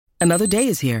Another day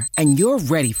is here, and you're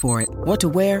ready for it. What to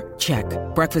wear? Check.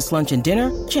 Breakfast, lunch, and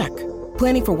dinner? Check.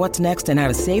 Planning for what's next and how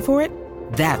to save for it?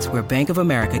 That's where Bank of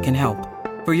America can help.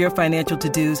 For your financial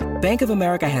to-dos, Bank of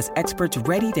America has experts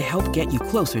ready to help get you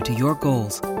closer to your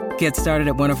goals. Get started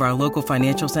at one of our local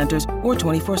financial centers or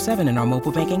 24/7 in our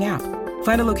mobile banking app.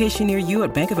 Find a location near you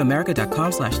at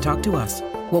bankofamerica.com/talktous.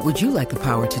 What would you like the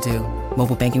power to do?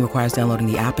 Mobile banking requires downloading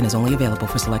the app and is only available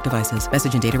for select devices.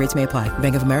 Message and data rates may apply.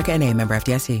 Bank of America N.A., member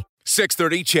FDIC.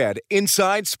 630 CHED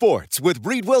Inside Sports with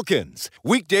Reed Wilkins.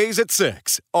 Weekdays at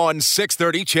 6 on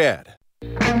 630 CHED.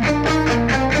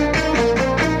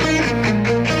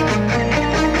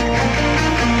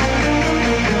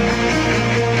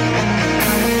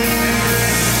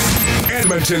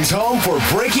 Edmonton's home for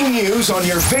breaking news on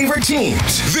your favorite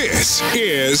teams. This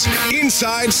is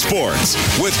Inside Sports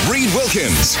with Reed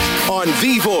Wilkins on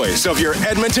the voice of your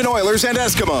Edmonton Oilers and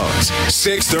Eskimos.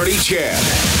 630 CHED.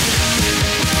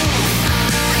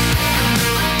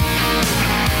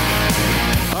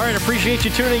 All right, appreciate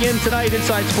you tuning in tonight.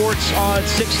 Inside Sports on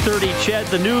 630 CHED.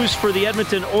 The news for the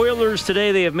Edmonton Oilers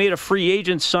today, they have made a free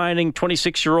agent signing.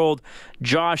 26-year-old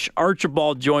Josh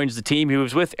Archibald joins the team. He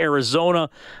was with Arizona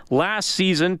last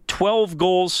season. 12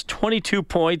 goals, 22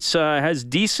 points, has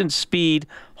decent speed.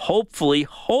 Hopefully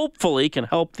can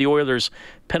help the Oilers'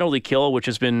 penalty kill, which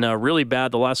has been really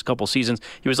bad the last couple seasons.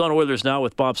 He was on Oilers Now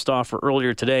with Bob Stauffer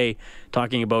earlier today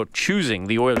talking about choosing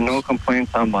the Oilers. No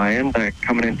complaints on my end.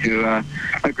 Coming into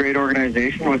a great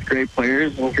organization with great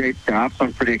players and great staff, so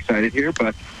I'm pretty excited here.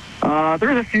 But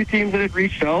there's a few teams that had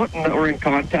reached out and that were in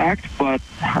contact, but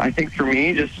I think for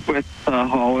me, just with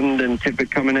Holland and Tippett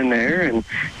coming in there, and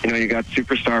you got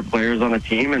superstar players on the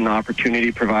team, and the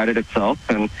opportunity provided itself,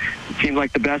 and it seemed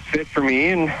like the best fit for me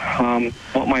and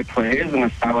what my play is and the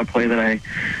style of play that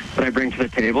I bring to the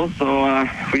table. So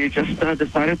we just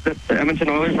decided that the Edmonton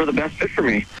Oilers were the best fit for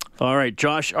me. All right,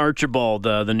 Josh Archibald,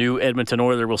 the new Edmonton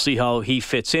Oiler. We'll see how he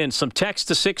fits in. Some text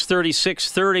to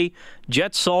 630.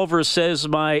 Jet Solver says,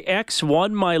 my ex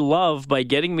won my love by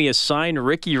getting me a signed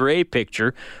Ricky Ray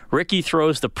picture. Ricky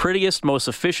throws the prettiest, most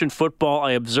efficient football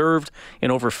I observed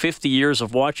in over 50 years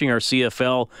of watching our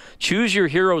CFL. Choose your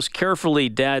heroes carefully,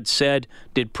 Dad said.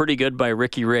 Did pretty good by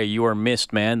Ricky Ray. You are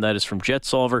missed, man. That is from Jet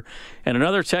Solver. And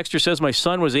another texter says, my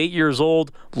son was 8 years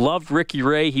old, loved Ricky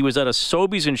Ray. He was at a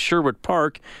Sobeys in Sherwood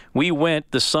Park. We went.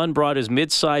 The son brought his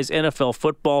mid-size NFL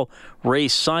football. Ray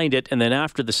signed it, and then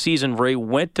after the season, Ray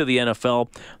went to the NFL.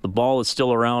 The ball is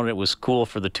still around. It was cool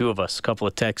for the two of us. A couple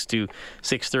of texts to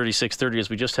 630 as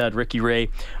we just had Ricky Ray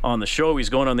on the show. He's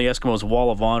going on the Eskimos Wall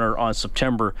of Honor on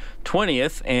September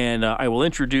 20th, and I will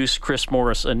introduce Chris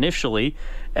Morris initially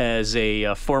as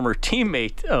a former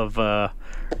teammate of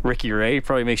Ricky Ray. It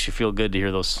probably makes you feel good to hear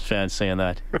those fans saying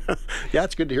that. Yeah,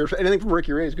 it's good to hear. Anything from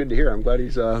Ricky Ray is good to hear. I'm glad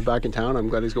he's back in town. I'm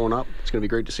glad he's going up. It's going to be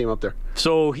great to see him up there.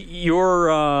 So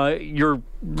you're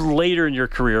later in your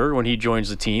career when he joins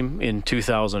the team in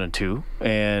 2002,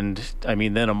 and I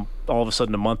mean then all of a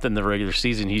sudden a month in the regular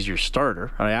season he's your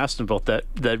starter. And I asked him about that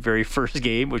very first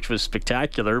game, which was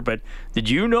spectacular. But did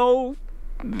you know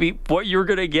what you were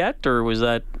going to get, or was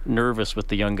that nervous with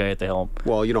the young guy at the helm?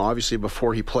 Well, obviously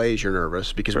before he plays, you're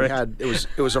nervous because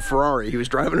it was a Ferrari. He was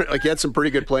driving it. Like, he had some pretty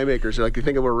good playmakers. Like, you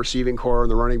think of our receiving core and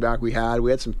the running back we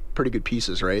had some pretty good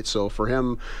pieces, right? So for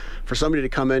somebody to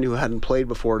come in who hadn't played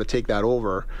before to take that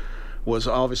over was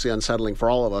obviously unsettling for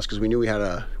all of us because we knew we had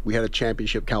a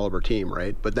championship caliber team,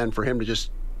 right? But then for him to just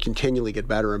continually get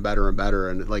better and better and better,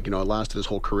 and it lasted his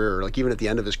whole career. Like, even at the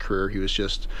end of his career,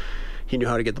 he knew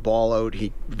how to get the ball out.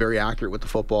 He very accurate with the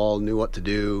football, knew what to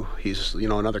do. He's,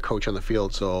 another coach on the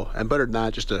field. So, and better than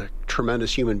that, just a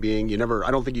tremendous human being. I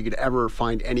don't think you could ever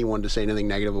find anyone to say anything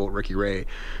negative about Ricky Ray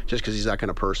just because he's that kind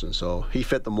of person. So he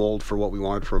fit the mold for what we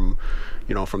wanted from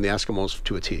the Eskimos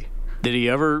to a T. Did he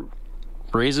ever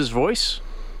raise his voice?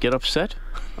 Get upset?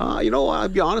 I'll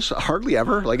be honest, hardly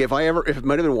ever. Like, if it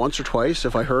might have been once or twice,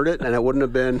 if I heard it, and it wouldn't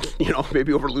have been,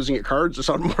 maybe over losing at cards, it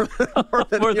sounded more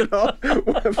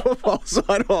than football. So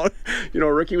I don't,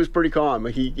 Ricky was pretty calm.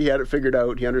 He had it figured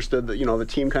out. He understood that, the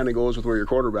team kind of goes with where your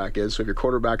quarterback is. So if your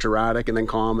quarterback's erratic and then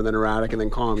calm and then erratic and then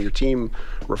calm, your team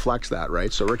reflects that,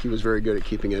 right? So Ricky was very good at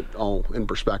keeping it all in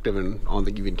perspective and on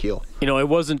the even keel. I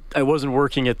wasn't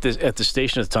working at the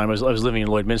station at the time. I was living in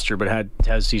Lloydminster, but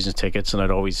had season tickets, and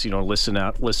I'd always,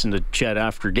 listen to Chet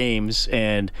after games,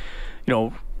 and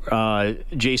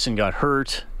Jason got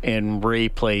hurt and Ray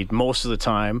played most of the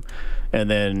time, and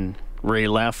then Ray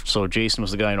left, so Jason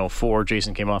was the guy in 04.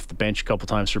 Jason came off the bench a couple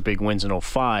times for big wins in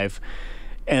 05,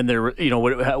 and there,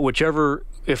 whichever,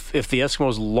 if the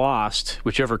Eskimos lost,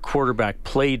 whichever quarterback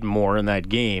played more in that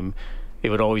game, it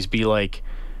would always be like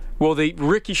Well,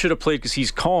 Ricky should have played because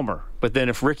he's calmer. But then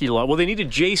if Ricky lost, well, they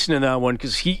needed Jason in that one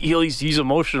because he's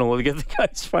emotional to get the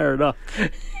guys fired up.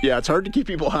 Yeah, it's hard to keep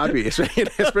people happy,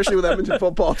 especially with Edmonton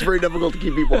football. It's very difficult to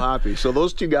keep people happy. So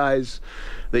those two guys,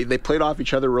 they played off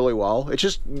each other really well. It's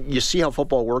just, you see how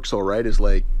football works though, right? Is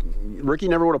like, Ricky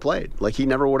never would have played. Like, he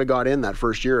never would have got in that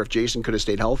first year if Jason could have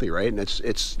stayed healthy, right? And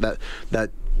it's that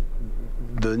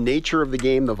the nature of the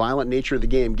game, the violent nature of the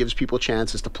game gives people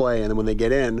chances to play. And then when they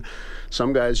get in,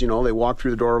 some guys, they walk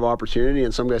through the door of opportunity,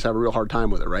 and some guys have a real hard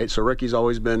time with it, right? So Ricky's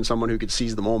always been someone who could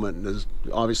seize the moment and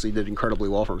obviously did incredibly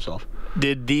well for himself.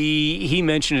 He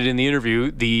mentioned it in the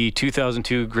interview, the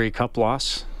 2002 Grey Cup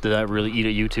loss, did that really eat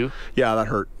at you too? Yeah, that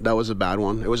hurt. That was a bad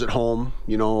one. It was at home.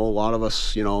 A lot of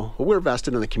us, we're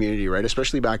vested in the community, right?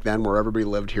 Especially back then where everybody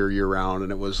lived here year round,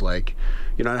 and it was like,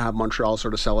 to have Montreal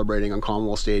sort of celebrating on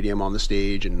Commonwealth Stadium on the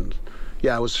stage, and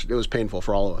yeah, it was painful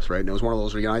for all of us, right? And it was one of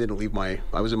those where, I didn't leave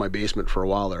I was in my basement for a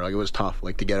while there. Like, it was tough,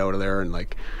 like, to get out of there and,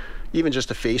 like, even just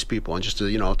to face people and just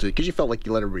to, because you felt like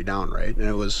you let everybody down, right?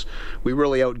 And we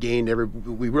really outgained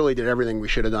we really did everything we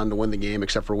should have done to win the game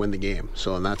except for win the game.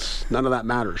 So, and none of that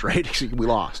matters, right? We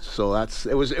lost. So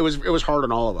it was hard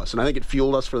on all of us. And I think it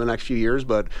fueled us for the next few years.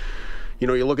 But,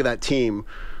 you look at that team,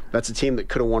 that's a team that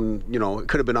could have won, it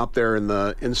could have been up there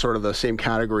in sort of the same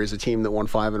category as a team that won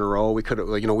 5 in a row. We could have,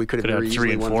 we could have very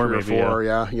easily won 3 or 4,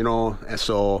 yeah. And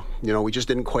so, we just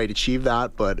didn't quite achieve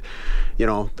that. But,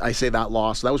 I say that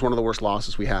loss, that was one of the worst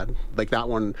losses we had. Like, that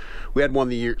one, we had one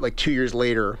the year, like 2 years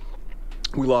later,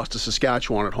 we lost to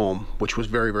Saskatchewan at home, which was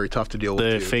very, very tough to deal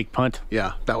with. The fake punt.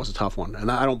 Yeah, that was a tough one. And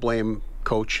I don't blame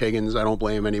Coach Higgins. I don't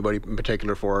blame anybody in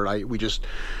particular for it.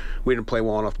 We didn't play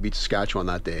well enough to beat Saskatchewan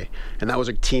that day. And that was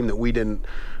a team that we didn't,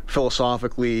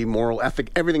 philosophically, moral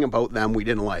ethic, everything about them we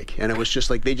didn't like. And it was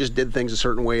just like, they just did things a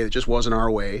certain way that just wasn't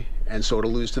our way. And so to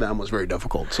lose to them was very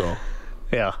difficult. So,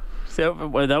 yeah.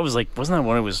 That was like, wasn't that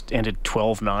when it was ended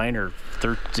 12-9 or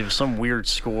 13? It was some weird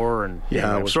score. And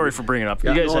yeah, I'm sorry for bringing it up.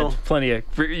 Yeah, you guys had plenty of,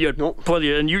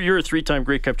 and you're a 3-time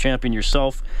Grey Cup champion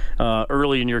yourself,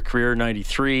 early in your career,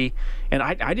 93. And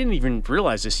I didn't even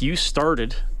realize this. You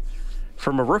started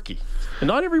from a rookie. And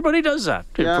not everybody does that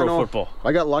in pro football.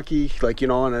 I got lucky,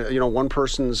 and one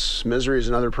person's misery is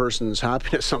another person's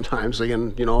happiness sometimes.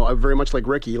 I'm very much like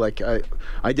Ricky. Like,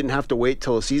 I didn't have to wait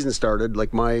till the season started.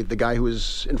 Like, the guy who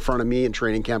was in front of me in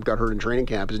training camp got hurt in training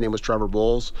camp. His name was Trevor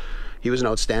Bowles. He was an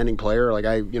outstanding player. Like,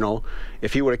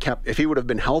 if he would have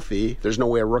been healthy, there's no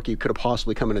way a rookie could have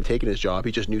possibly come in and taken his job.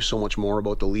 He just knew so much more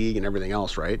about the league and everything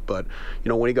else, right? But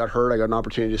when he got hurt, I got an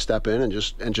opportunity to step in and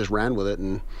just ran with it.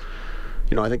 And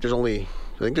I think there's only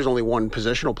one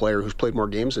positional player who's played more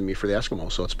games than me for the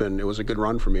Eskimos. So it was a good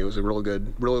run for me. It was a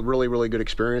really good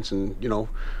experience. And,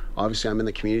 obviously I'm in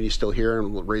the community still here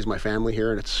and raised my family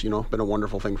here. And it's, been a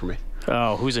wonderful thing for me.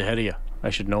 Oh, who's ahead of you? I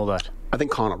should know that. I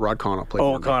think Rod Connaught played.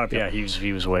 Oh, Connaught, yeah,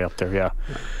 he was way up there,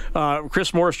 yeah.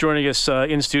 Chris Morris joining us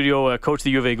in studio, coach of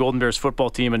the U of A Golden Bears football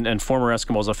team and former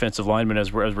Eskimos offensive lineman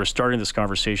as we're starting this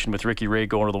conversation with Ricky Ray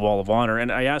going to the Wall of Honor. And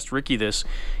I asked Ricky this,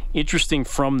 interesting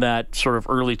from that sort of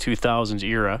early 2000s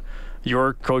era,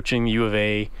 you're coaching the U of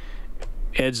A,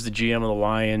 Ed's the GM of the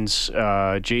Lions,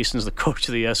 Jason's the coach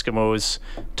of the Eskimos,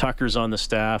 Tucker's on the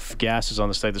staff, Gass is on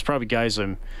the staff. There's probably guys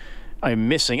I'm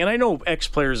missing. And I know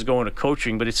ex-players go into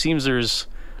coaching, but it seems there's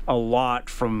a lot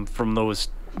from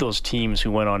those teams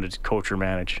who went on to coach or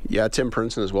manage. Yeah, Tim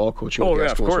Princeton as well, coaching with the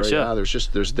Eskimos, of course,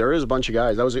 right? Yeah. There is a bunch of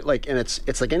guys. That was like, and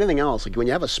it's like anything else. Like, when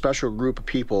you have a special group of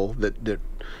people that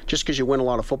just because you win a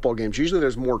lot of football games, usually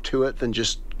there's more to it than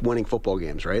just winning football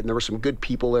games, right? And there were some good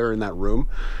people there in that room.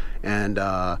 And,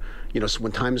 so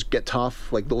when times get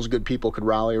tough, like, those good people could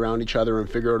rally around each other and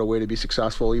figure out a way to be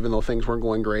successful, even though things weren't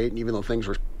going great, and even though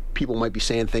people might be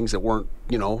saying things that weren't,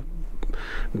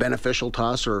 beneficial to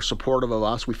us or supportive of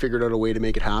us. We figured out a way to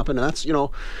make it happen. And that's,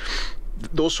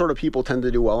 those sort of people tend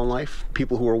to do well in life.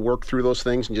 People who work through those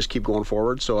things and just keep going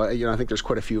forward. So, I think there's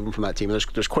quite a few of them from that team.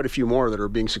 There's quite a few more that are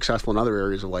being successful in other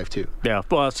areas of life too. Yeah,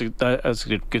 well, that's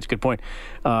a good point.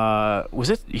 Was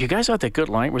it you guys had that good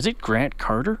line? Was it Grant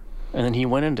Carter? And then he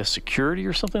went into security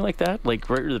or something like that, like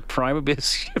right at the prime of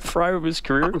his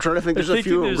career. I'm trying to think. There's a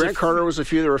few. Grant Carter was a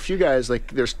few. There were a few guys. Like,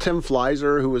 there's Tim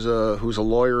Fleiser, who's a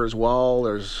lawyer as well.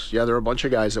 There are a bunch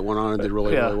of guys that went on and did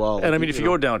really well. And I mean, if you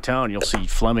go downtown, you'll see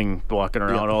Fleming walking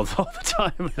around all the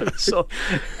time. So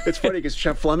it's funny because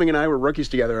Chef Fleming and I were rookies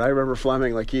together, and I remember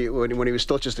Fleming when he was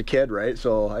still just a kid, right?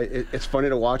 So it's funny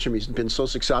to watch him. He's been so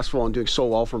successful and doing so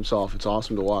well for himself. It's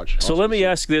awesome to watch. So let me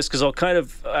ask this, because I'll kind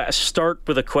of start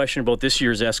with a question about this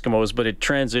year's Eskimos, but it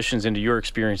transitions into your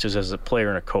experiences as a player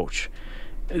and a coach.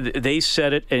 they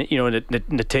said it, and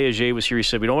Natey was here. He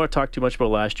said, we don't want to talk too much about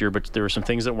last year, but there were some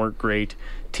things that weren't great.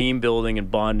 Team building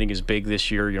and bonding is big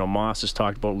this year. Moss has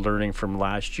talked about learning from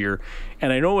last year.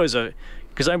 And I know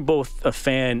because I'm both a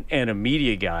fan and a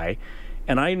media guy,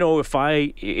 and I know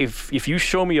if you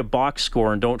show me a box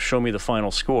score and don't show me the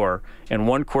final score, and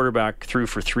one quarterback threw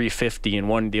for 350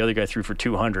 and the other guy threw for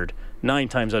 200, 9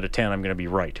 times out of 10 I'm going to be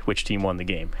right which team won the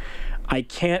game. I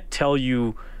can't tell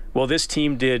you, well, this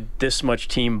team did this much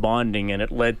team bonding and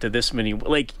it led to this many,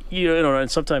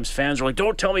 and sometimes fans are like,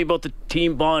 don't tell me about the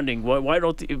team bonding. Why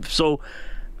don't so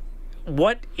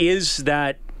what is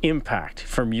that impact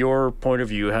from your point of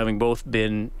view, having both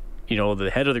been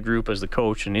the head of the group as the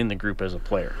coach and in the group as a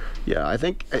player? Yeah, I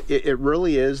think it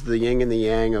really is the yin and the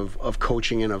yang of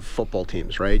coaching and of football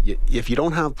teams, right? If you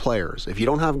don't have players, if you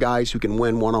don't have guys who can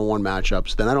win one-on-one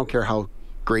matchups, then I don't care how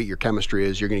great your chemistry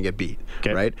is, you're going to get beat,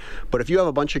 right? But if you have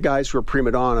a bunch of guys who are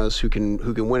prima donnas who can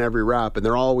win every rep, and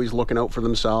they're always looking out for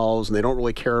themselves, and they don't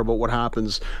really care about what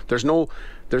happens, there's no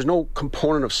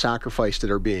component of sacrifice to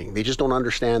their being. They just don't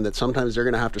understand that sometimes they're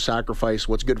going to have to sacrifice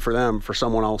what's good for them for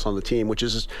someone else on the team, which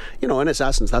is, in its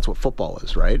essence, that's what football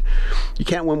is, right? You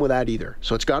can't win with that either.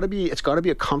 So it's got to be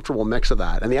a comfortable mix of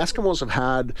that. And the Eskimos have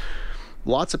had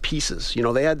lots of pieces.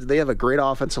 They have a great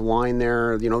offensive line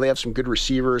there. They have some good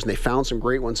receivers, and they found some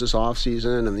great ones this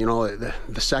offseason. And,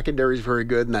 the secondary is very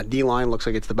good, and that D-line looks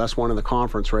like it's the best one in the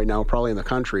conference right now, probably in the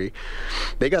country.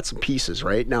 They got some pieces,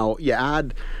 right? Now, you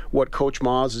add what Coach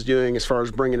Moz is doing as far as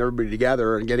bringing everybody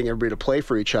together and getting everybody to play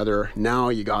for each other. Now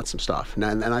you got some stuff.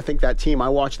 And I think that team, I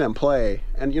watch them play,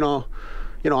 and,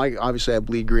 I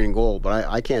bleed green and gold, but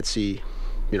I can't see,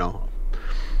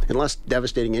 unless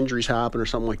devastating injuries happen or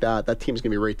something like that, that team's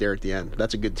going to be right there at the end.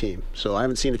 That's a good team. So I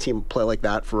haven't seen a team play like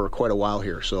that for quite a while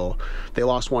here. So they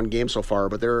lost one game so far,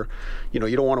 but they're, you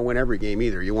don't want to win every game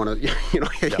either. You want to, you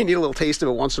need a little taste of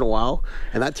it once in a while,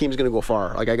 and that team's going to go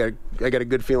far. Like I got a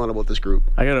good feeling about this group.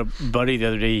 I got a buddy the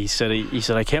other day. He said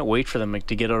I can't wait for them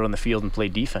to get out on the field and play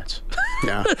defense.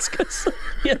 Yeah, it's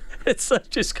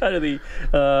just kind of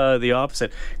the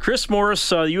opposite. Chris Morris,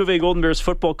 U of A Golden Bears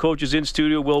football coach, is in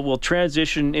studio. We'll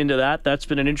transition into that. That's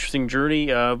been an interesting journey.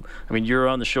 You're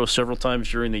on the show several times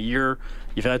during the year.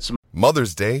 You've had some.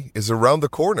 Mother's Day is around the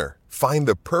corner. Find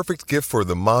the perfect gift for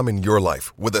the mom in your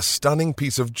life with a stunning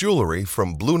piece of jewelry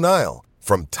from Blue Nile.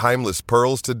 From timeless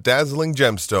pearls to dazzling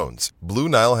gemstones, Blue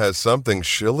Nile has something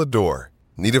she'll adore.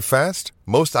 Need it fast?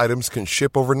 Most items can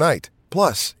ship overnight.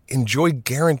 Plus, enjoy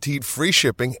guaranteed free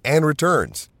shipping and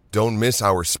returns. Don't miss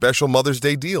our special Mother's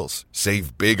Day deals.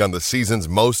 Save big on the season's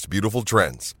most beautiful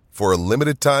trends. For a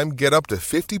limited time, get up to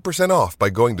 50% off by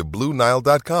going to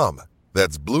BlueNile.com.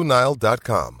 That's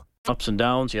BlueNile.com. Ups and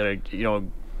downs. You had a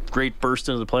great burst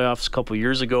into the playoffs a couple of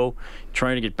years ago.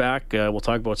 Trying to get back. We'll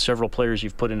talk about several players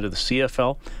you've put into the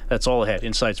CFL. That's all ahead.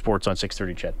 Inside Sports on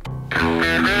 630 CHED.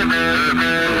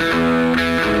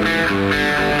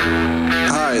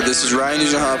 Hi, this is Ryan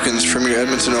Nugent-Hopkins from your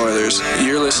Edmonton Oilers.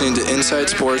 You're listening to Inside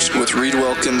Sports with Reed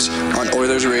Wilkins on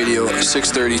Oilers Radio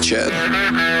 630 CHED.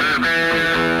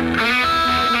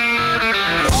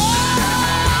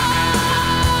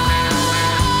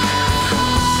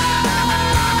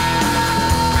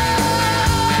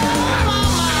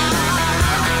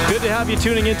 Good to have you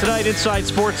tuning in tonight, Inside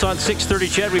Sports on 630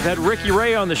 CHED. We've had Ricky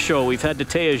Ray on the show. We've had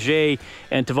Natey Adjei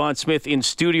and Tavon Smith in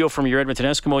studio from your Edmonton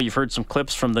Eskimo. You've heard some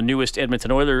clips from the newest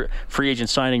Edmonton Oiler free agent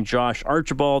signing, Josh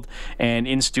Archibald. And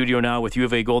in studio now with U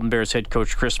of A Golden Bears head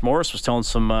coach Chris Morris. Was telling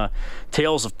some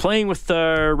tales of playing with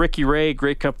Ricky Ray,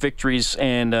 Grey Cup victories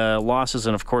and losses.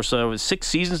 And, of course, 6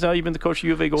 seasons now you've been the coach of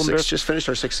U of A Golden Bears? Just finished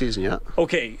our 6th season, yeah.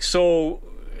 Okay, so...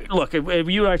 Look, you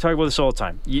and I talk about this all the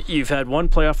time. You've had one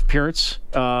playoff appearance.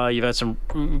 You've had some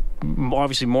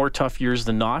obviously more tough years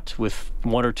than not with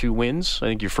 1 or 2 wins. I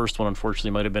think your first one,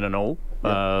 unfortunately, might have been an 0.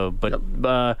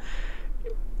 Yep.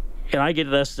 And I get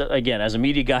this again as a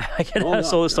media guy. I get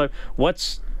asked all this time. What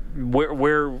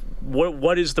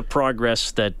is the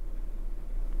progress that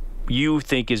you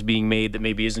think is being made that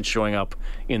maybe isn't showing up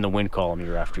in the win column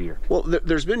year after year? Well,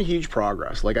 there's been huge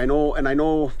progress. Like I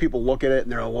know people look at it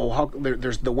and they're like, well,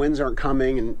 there's the wins aren't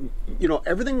coming, and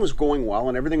everything was going well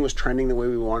and everything was trending the way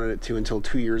we wanted it to until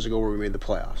 2 years ago where we made the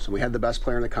playoffs and we had the best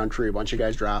player in the country, a bunch of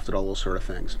guys drafted, all those sort of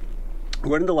things. We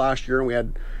went into last year and we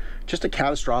had just a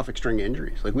catastrophic string of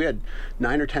injuries. Like we had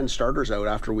 9 or 10 starters out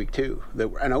after week 2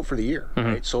 and out for the year,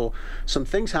 right? So some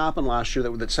things happened last year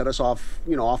that set us off,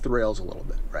 off the rails a little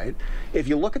bit, right? If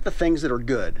you look at the things that are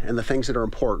good and the things that are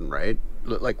important, right?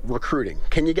 Like recruiting.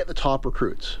 Can you get the top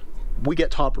recruits? we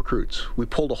get top recruits. We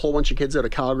pulled a whole bunch of kids out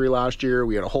of Calgary last year.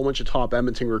 We had a whole bunch of top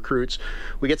Edmonton recruits.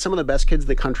 We get some of the best kids in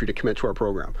the country to commit to our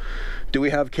program. Do we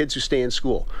have kids who stay in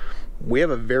school? We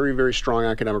have a very, very strong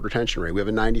academic retention rate. We have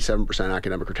a 97%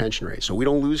 academic retention rate. So we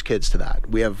don't lose kids to that.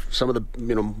 We have some of the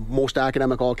most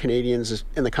academic All-Canadians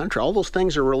in the country. All those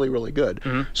things are really, really good.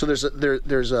 Mm-hmm. So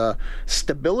there's a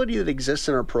stability that exists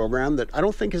in our program that I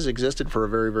don't think has existed for a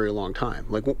very, very long time.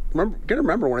 Like,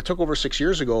 remember when I took over 6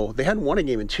 years ago, they hadn't won a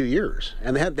game in 2 years.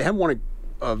 And they hadn't won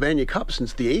a Vanier Cup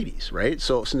since the 80s, right?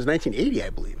 So since 1980, I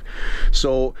believe.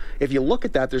 So if you look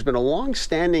at that, there's been a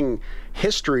long-standing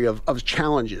history of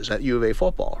challenges at U of A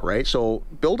football, right? So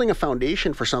building a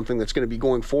foundation for something that's going to be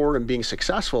going forward and being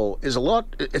successful is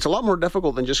it's a lot more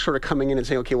difficult than just sort of coming in and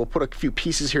saying, okay, we'll put a few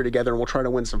pieces here together and we'll try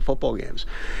to win some football games.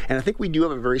 And I think we do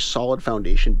have a very solid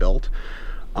foundation built.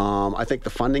 I think the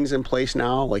funding's in place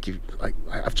now.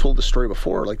 I've told this story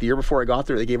before. Like the year before I got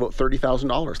there, they gave out $30,000,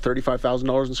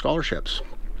 $35,000 in scholarships.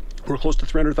 We're close to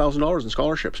 $300,000 in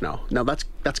scholarships now. Now that's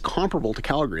comparable to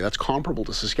Calgary. That's comparable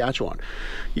to Saskatchewan.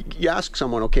 You ask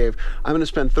someone, okay, if I'm going to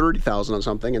spend $30,000 on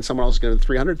something and someone else is going to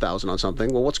 $300,000 on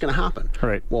something, well, what's going to happen?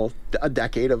 Right. Well, a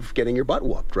decade of getting your butt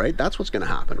whooped, right? That's what's going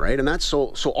to happen, right? And that's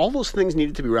so all those things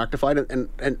needed to be rectified,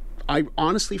 and I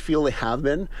honestly feel they have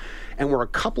been, and we're a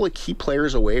couple of key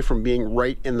players away from being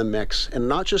right in the mix, and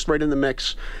not just right in the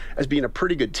mix as being a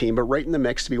pretty good team, but right in the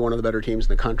mix to be one of the better teams in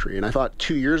the country. And I thought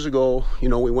 2 years ago,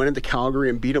 we went into Calgary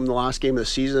and beat them the last game of the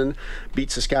season,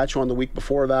 beat Saskatchewan the week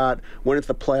before that, went into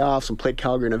the playoffs and played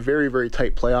Calgary in a very, very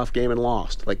tight playoff game and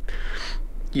lost. Like,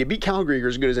 you beat Calgary, you're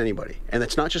as good as anybody. And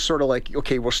it's not just sort of like,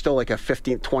 okay, we're still like a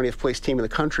 15th, 20th place team in the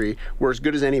country. We're as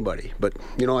good as anybody. But,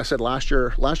 I said last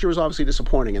year was obviously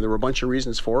disappointing, and there were a bunch of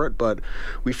reasons for it, but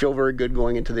we feel very good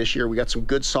going into this year. We got some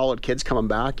good, solid kids coming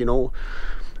back.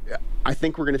 I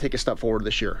think we're going to take a step forward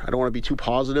this year. I don't want to be too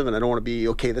positive, and I don't want to be,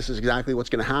 okay, this is exactly what's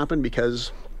going to happen,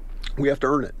 because we have to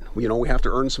earn it. We have to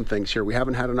earn some things here. We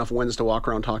haven't had enough wins to walk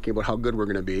around talking about how good we're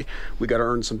going to be. We got to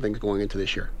earn some things going into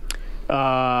this year.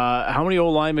 How many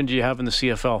old linemen do you have in the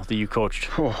CFL that you coached?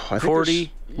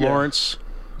 Cordy, Lawrence,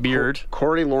 Beard.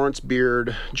 Cordy, Lawrence,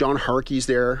 Beard. John Harkey's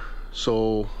there.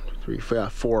 So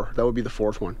 4. That would be the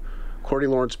fourth one. Cordy,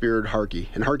 Lawrence, Beard, Harkey.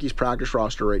 And Harkey's practice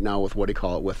roster right now with with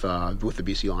the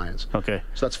BC Lions. Okay.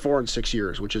 So that's 4 in 6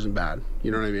 years, which isn't bad.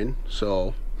 You know what I mean?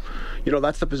 So,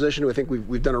 that's the position I think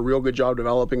we've done a real good job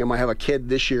developing him. I have a kid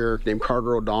this year named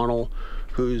Carter O'Donnell,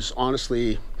 who's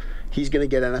honestly, he's going to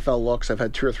get NFL looks. I've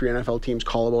had 2 or 3 NFL teams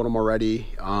call about him already.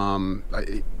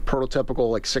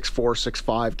 Prototypical 6'4",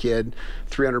 6'5" kid,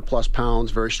 300 plus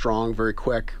pounds, very strong, very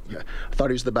quick. I thought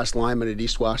he was the best lineman at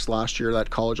East West last year, that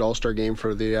college all-star game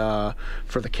for the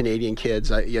Canadian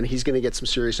kids. And he's going to get some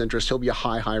serious interest. He'll be a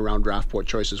high round draft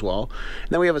choice as well.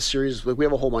 And then we have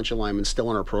a whole bunch of linemen still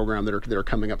in our program that are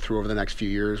coming up through over the next few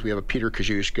years. We have a Peter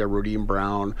Kajushka, Rodim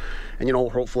Brown, and we're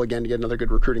hopeful again to get another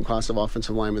good recruiting class of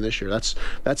offensive linemen this year. That's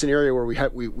an area where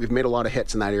we've made a lot of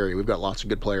hits in that area. We've got lots of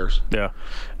good players. Yeah.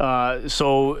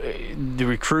 So the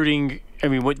recruiting,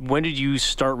 when did you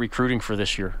start recruiting for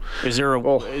this year? Is there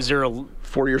a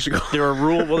 4 years ago? There are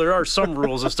rule. Well, there are some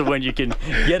rules as to when you can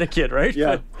get a kid, right?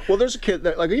 Yeah. Well, there's a kid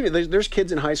that, there's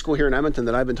kids in high school here in Edmonton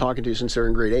that I've been talking to since they're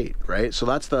in grade 8, right? So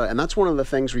that's one of the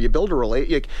things where you build a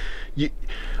relate.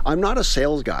 I'm not a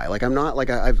sales guy. I'm not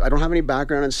I don't have any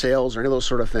background in sales or any of those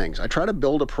sort of things. I try to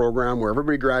build a program where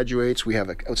everybody graduates. We have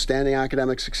outstanding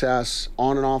academic success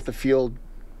on and off the field.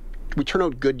 We turn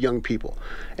out good young people.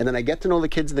 And then I get to know the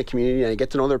kids in the community, and I get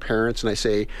to know their parents, and I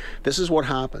say, this is what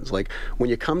happens. When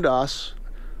you come to us,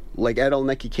 like Ed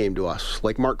Elnicki came to us,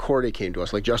 like Mark Corday came to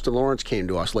us, like Justin Lawrence came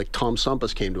to us, like Tom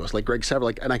Sumpas came to us, like Greg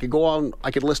Sever, and I could go on,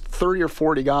 I could list 30 or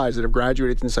 40 guys that have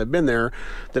graduated since I've been there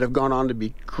that have gone on to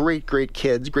be great, great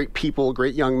kids, great people,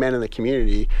 great young men in the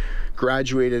community,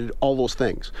 graduated, all those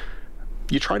things.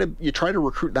 You try to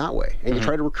recruit that way, and you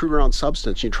try to recruit around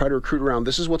substance. You try to recruit around,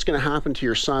 this is what's going to happen to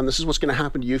your son. This is what's going to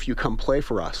happen to you if you come play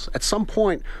for us. At some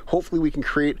point, hopefully we can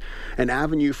create an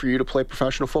avenue for you to play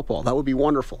professional football. That would be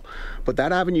wonderful. But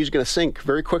that avenue is going to sink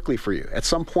very quickly for you. At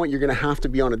some point, you're going to have to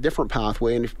be on a different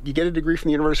pathway, and if you get a degree from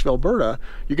the University of Alberta,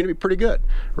 you're going to be pretty good,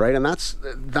 right? And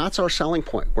that's our selling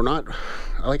point. We're not,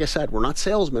 like I said, we're not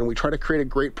salesmen. We try to create a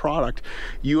great product.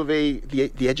 U of A,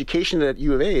 the education at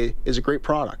U of A is a great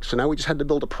product. So now we just had to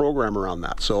build a program around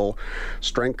that. So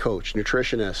strength coach,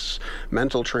 nutritionists,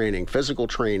 mental training, physical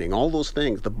training, all those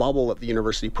things. The bubble that the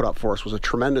university put up for us was a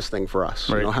tremendous thing for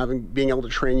us. Right. Being able to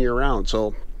train year round.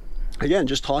 So again,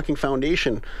 just talking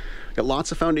foundation. Got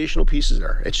lots of foundational pieces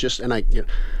there. It's just, and I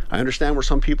understand where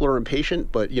some people are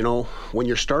impatient, but when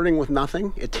you're starting with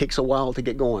nothing, it takes a while to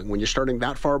get going. When you're starting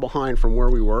that far behind from where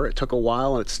we were, it took a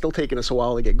while, and it's still taking us a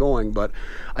while to get going. But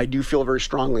I do feel very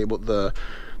strongly about the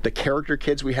character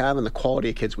kids we have and the quality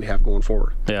of kids we have going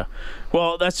forward. Yeah,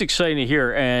 well, that's exciting to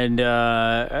hear. And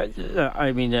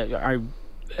I mean,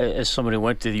 as someone who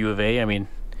went to the U of A, I mean,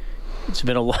 it's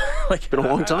been a long, been a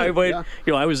long time.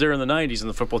 I was there in the '90s, and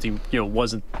the football team,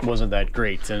 wasn't that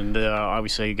great. And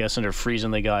obviously, I guess under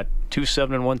Friesen, they got 2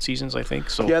 7-1 seasons, I think.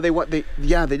 So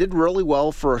they did really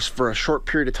well for a short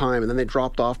period of time, and then they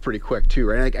dropped off pretty quick too,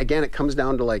 right? And again, it comes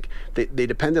down to they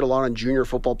depended a lot on junior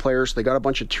football players. They got a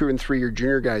bunch of 2 and 3 year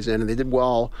junior guys in, and they did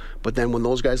well. But then when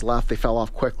those guys left, they fell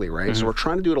off quickly, right? Mm-hmm. So we're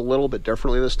trying to do it a little bit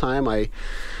differently this time.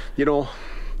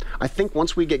 I think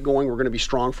once we get going, we're going to be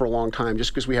strong for a long time, just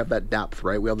because we have that depth,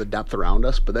 right? We have the depth around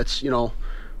us, but that's,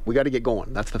 we got to get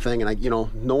going. That's the thing.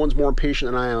 And no one's more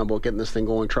impatient than I am about getting this thing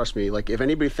going. Trust me. If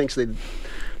anybody thinks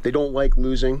they don't like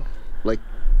losing,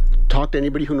 talk to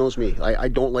anybody who knows me. I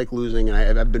don't like losing,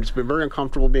 and it's been very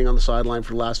uncomfortable being on the sideline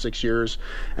for the last 6 years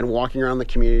and walking around the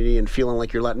community and feeling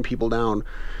like you're letting people down.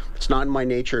 It's not in my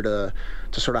nature to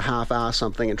sort of half-ass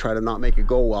something and try to not make it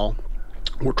go well.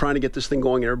 We're trying to get this thing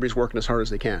going, and everybody's working as hard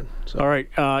as they can. So. All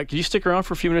right. Can you stick around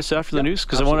for a few minutes after the news?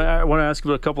 Because I want to ask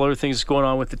you about a couple other things going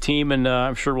on with the team, and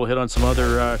I'm sure we'll hit on some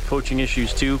other coaching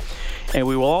issues too. And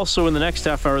we will also, in the next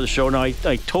half hour of the show, now I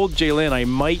told Jalen I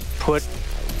might put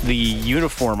the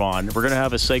uniform on. We're going to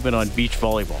have a segment on beach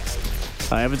volleyball.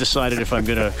 I haven't decided if I'm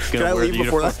gonna wear the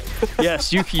uniform.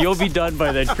 Yes, you'll be done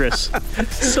by then, Chris.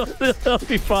 So that'll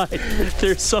be fine.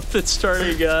 There's something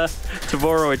starting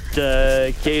tomorrow at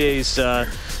K-Days.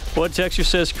 One texter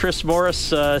says Chris Morris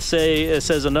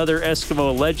says another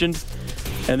Eskimo legend.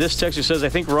 And this texter says, I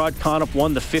think Rod Conop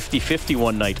won the 50-50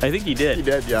 one night. I think he did. He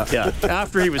did, yeah. Yeah,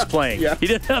 after he was playing. Yeah. He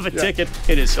didn't have a ticket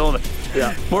in his helmet.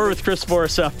 Yeah. More with Chris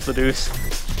Morris after the news.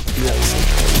 Yeah.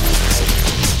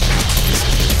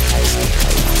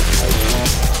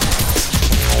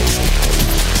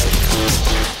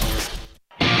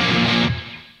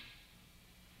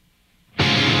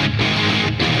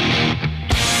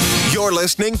 You're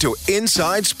listening to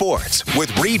Inside Sports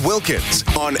with Reed Wilkins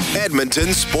on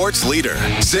Edmonton Sports Leader,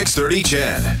 630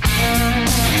 CHED.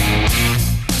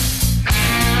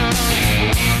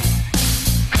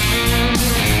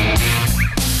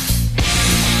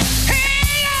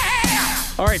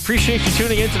 All right, appreciate you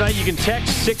tuning in tonight. You can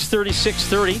text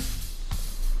 630-630.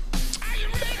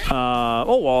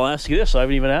 I'll ask you this. I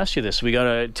haven't even asked you this. We got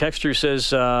a texter who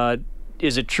says,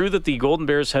 is it true that the Golden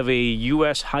Bears have a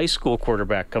U.S. high school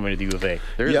quarterback coming to the U of A?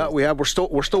 We have. We're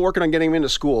still working on getting him into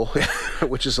school,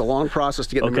 which is a long process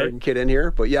to get an American kid in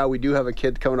here. But yeah, we do have a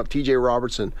kid coming up, T.J.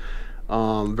 Robertson.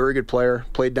 Very good player.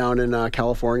 Played down in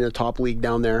California, top league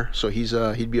down there. So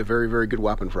he'd be a very, very good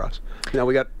weapon for us. Now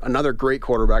we got another great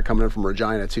quarterback coming in from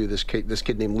Regina too. This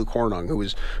kid named Luke Hornung,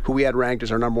 who we had ranked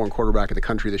as our #1 quarterback in the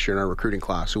country this year in our recruiting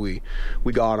class. So we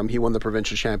got him. He won the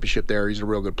provincial championship there. He's a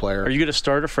real good player. Are you going to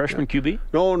start a freshman QB?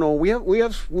 No.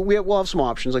 We'll have some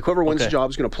options. Whoever wins the job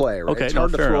is going to play. Right? It's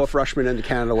hard to throw a freshman into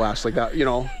Canada West like that,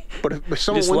 But if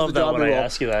someone wins the job, when I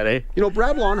ask you that, eh?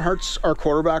 Brad Lonhart's our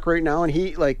quarterback right now, and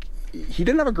he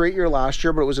didn't have a great year last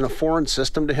year, but it was in a foreign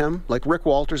system to him. Rick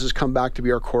Walters has come back to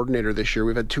be our coordinator this year.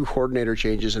 We've had 2 coordinator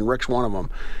changes, and Rick's one of them.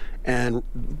 And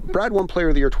Brad won Player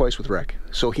of the Year twice with Rick.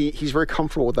 So he's very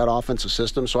comfortable with that offensive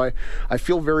system. So I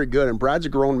feel very good. And Brad's a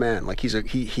grown man. He's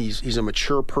a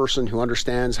mature person who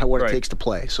understands what it takes to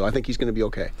play. So I think he's going to be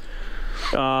okay.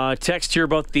 Text here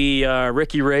about the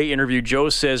Ricky Ray interview. Joe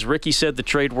says, Ricky said the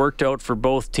trade worked out for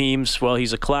both teams. Well,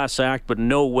 he's a class act, but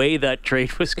no way that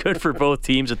trade was good for both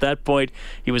teams. At that point,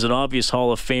 he was an obvious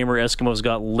Hall of Famer. Eskimos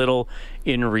got little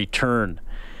in return.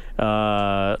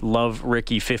 Love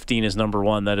Ricky. 15 is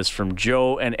 #1. That is from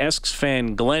Joe. And Esks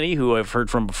fan Glennie, who I've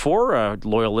heard from before, a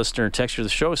loyal listener and texter of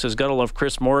the show, says, gotta love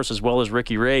Chris Morris as well as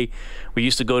Ricky Ray. We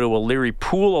used to go to O'Leary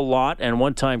Pool a lot, and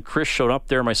one time Chris showed up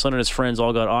there. My son and his friends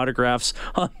all got autographs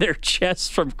on their chests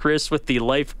from Chris with the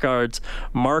lifeguards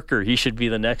marker. He should be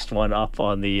the next one up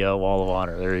on the Wall of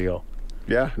Honor. There you go.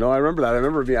 Yeah, no, I remember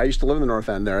that. I used to live in the North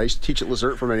End there. I used to teach at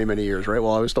Lizert for many, many years, right,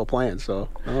 while I was still playing. So,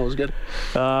 it was good.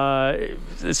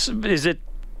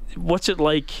 What's it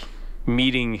like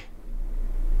meeting,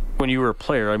 when you were a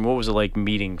player, what was it like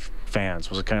meeting fans?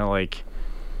 Was it kind of like,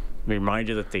 remind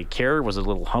you that they care? Was it a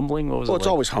little humbling? What was it it's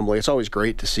always humbling. It's always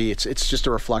great to see. It's just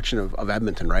a reflection of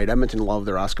Edmonton, right? Edmonton love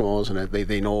their Eskimos, and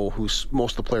they know who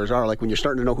most of the players are. Like when you're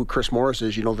starting to know who Chris Morris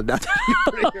is, you know that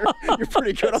you're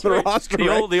pretty good on the roster.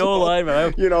 The old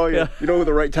lineman. You know who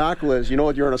the right tackle is. You know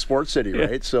you're in a sports city,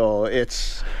 right? So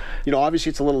it's. Obviously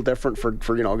it's a little different for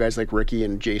guys like Ricky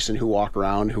and Jason who walk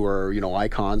around, who are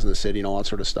icons in the city and all that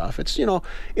sort of stuff. It's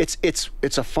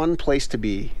it's a fun place to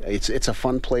be. It's a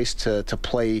fun place to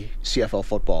play CFL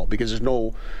football because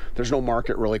there's no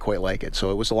market really quite like it. So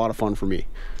it was a lot of fun for me.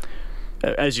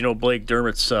 As you know, Blake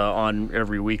Dermott's on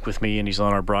every week with me, and he's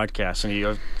on our broadcast, and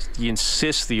he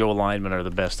insists the O-linemen are the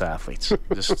best athletes.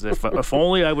 Just, if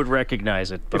only I would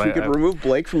recognize it. But if you could remove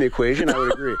Blake from the equation, I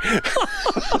would agree.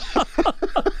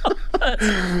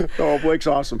 Oh, Blake's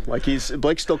awesome. Like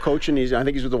Blake's still coaching. I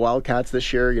think he's with the Wildcats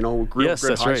this year. Great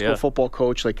high school football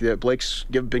coach. Like Blake's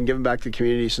been giving back to the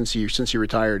community since he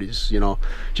retired. He's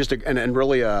just and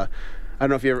really I don't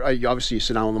know if you ever, obviously you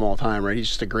sit down with him all the time, right? He's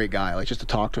just a great guy. Like just to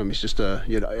talk to him, he's just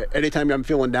anytime I'm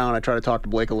feeling down, I try to talk to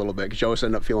Blake a little bit because you always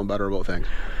end up feeling better about things.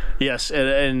 Yes,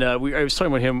 and I was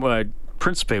talking about him.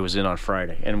 Principe was in on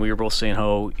Friday, and we were both saying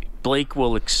how Blake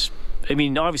will.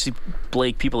 Obviously,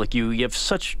 Blake, people like you have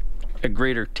such a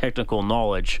greater technical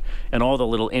knowledge and all the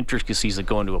little intricacies that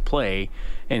go into a play,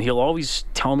 and he'll always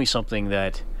tell me something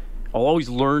that I'll always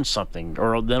learn something,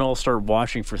 or then I'll start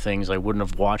watching for things I wouldn't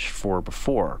have watched for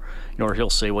before. Or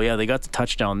he'll say, well, yeah, they got the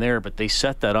touchdown there, but they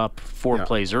set that up 4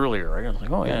 plays earlier. I was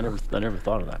like, oh, yeah, I never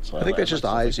thought of that. So I think that's just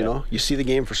eyes, You see the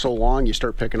game for so long, you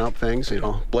start picking up things.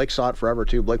 Blake saw it forever,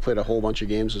 too. Blake played a whole bunch of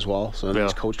games as well, so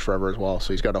he's coached forever as well.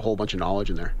 So he's got a whole bunch of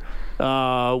knowledge in there.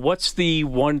 What's the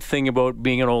one thing about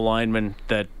being an O-lineman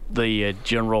that the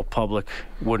general public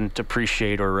wouldn't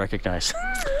appreciate or recognize?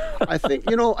 I think,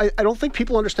 I don't think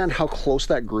people understand how close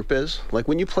that group is. Like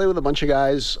when you play with a bunch of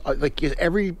guys, like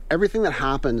everything that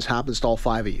happens to all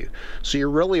 5 of you. So you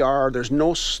really are, there's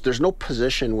no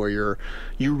position where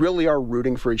you really are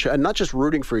rooting for each other, and not just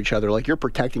rooting for each other, like you're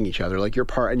protecting each other, like you're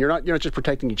part, and you're not just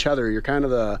protecting each other, you're kind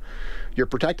of you're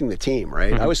protecting the team,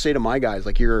 right? Mm-hmm. I always say to my guys,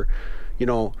 like you're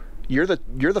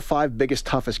the 5 biggest,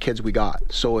 toughest kids we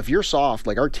got. So if you're soft,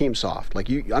 like our team's soft, like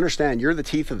you understand you're the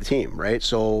teeth of the team, right?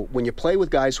 So when you play with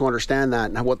guys who understand that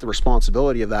and what the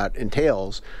responsibility of that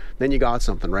entails, then you got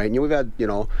something, right? And we've had,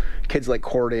 kids like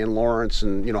Corday and Lawrence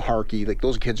and, Harkey, like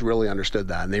those kids really understood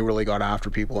that, and they really got after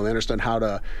people, and they understood how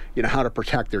to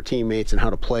protect their teammates and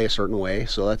how to play a certain way.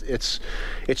 So it's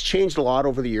changed a lot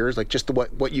over the years, like just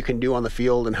what you can do on the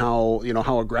field and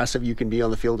how aggressive you can be on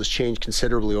the field has changed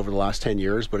considerably over the last 10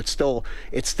 years, but it's still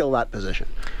that position.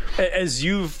 As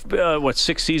you've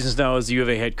 6 seasons now as the U of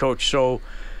A head coach, so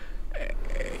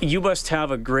you must have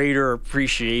a greater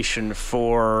appreciation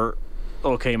for,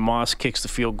 okay, Moss kicks the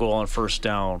field goal on first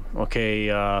down. Okay,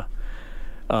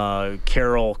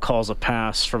 Carroll calls a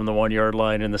pass from the 1 yard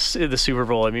line in the Super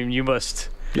Bowl. I mean, you must.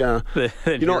 Yeah,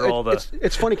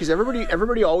 it's funny because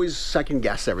everybody always second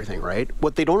guess everything, right?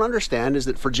 What they don't understand is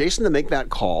that for Jason to make that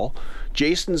call,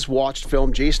 Jason's watched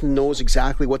film. Jason knows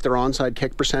exactly what their onside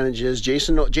kick percentage is.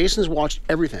 Jason's watched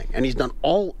everything, and he's done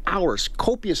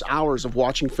copious hours of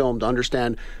watching film to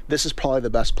understand this is probably the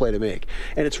best play to make.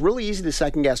 And it's really easy to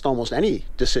second guess almost any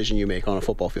decision you make on a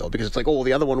football field because it's like, oh, well,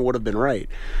 the other one would have been right,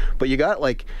 but you got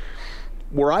like.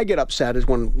 Where I get upset is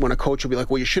when a coach will be like,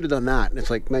 well, you should have done that. And it's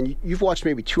like, man, you've watched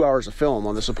maybe 2 hours of film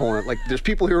on this opponent. Like, there's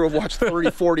people here who have watched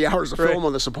 30, 40 hours of film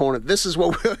on this opponent. This is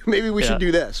what maybe we should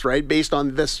do this, right? Based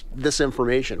on this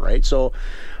information, right? So,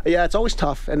 yeah, it's always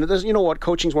tough. And there's,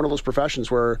 coaching's one of those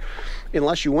professions where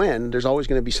unless you win, there's always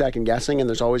going to be second guessing, and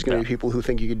there's always going to be people who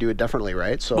think you could do it differently,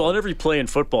 right? So, well, and every play in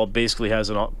football basically has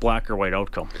a black or white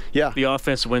outcome. Yeah. The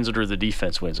offense wins it or the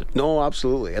defense wins it. No,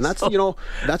 absolutely. And that's,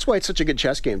 that's why it's such a good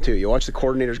chess game, too. You watch the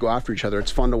coordinators go after each other.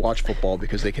 It's fun to watch football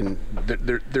because they can.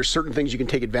 There's certain things you can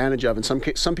take advantage of, and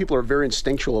some people are very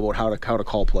instinctual about how to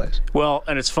call plays. Well,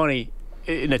 and it's funny.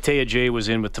 Natea Jay was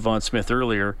in with Devon Smith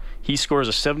earlier. He scores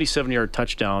a 77-yard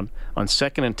touchdown on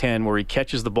 2nd and 10 where he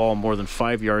catches the ball more than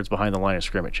 5 yards behind the line of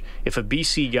scrimmage. If a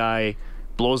BC guy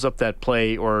blows up that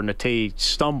play or Natea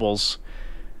stumbles,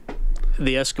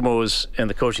 the Eskimos and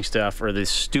the coaching staff are the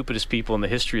stupidest people in the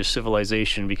history of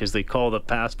civilization because they call the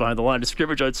pass behind the line of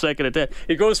scrimmage on 2nd and 10.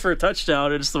 It goes for a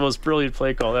touchdown, and it's the most brilliant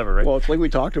play call ever, right? Well, it's like we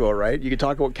talked about, right? You can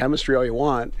talk about chemistry all you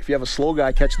want. If you have a slow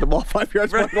guy catching the ball 5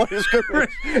 yards behind the line of scrimmage,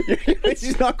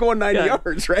 he's not going 90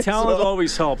 yards, right? Talent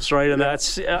always helps, right? And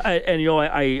that's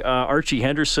Archie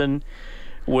Henderson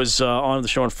was on the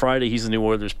show on Friday. He's the new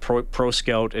Oilers pro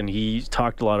scout, and he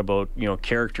talked a lot about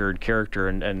character,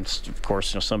 and of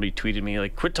course somebody tweeted me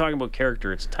like, quit talking about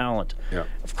character, it's talent. Yeah.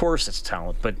 Of course it's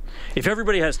talent, but if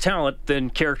everybody has talent, then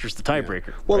character's the tiebreaker.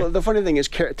 Yeah. Well, right? The funny thing is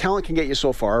talent can get you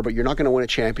so far, but you're not going to win a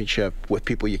championship with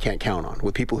people you can't count on,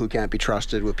 with people who can't be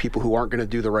trusted, with people who aren't going to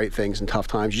do the right things in tough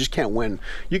times. You just can't win.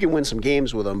 You can win some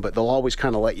games with them, but they'll always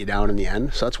kind of let you down in the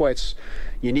end. So that's why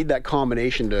you need that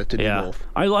combination to do both.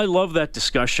 I love that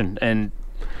discussion, and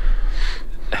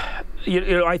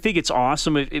I think it's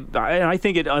awesome. I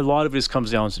think a lot of it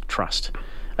comes down to trust.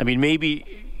 I mean, maybe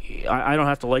I don't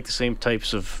have to like the same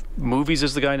types of movies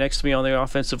as the guy next to me on the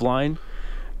offensive line,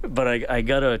 but I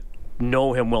gotta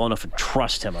know him well enough and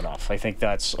trust him enough. I think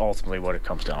that's ultimately what it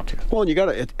comes down to. Well, and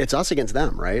you it's us against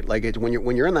them, right? Like when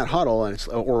you're in that huddle and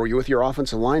or you're with your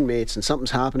offensive line mates and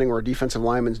something's happening, or a defensive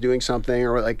lineman's doing something,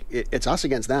 or like it's us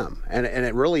against them, and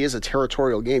it really is a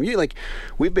territorial game.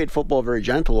 We've made football very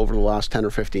gentle over the last 10 or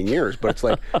 15 years, but it's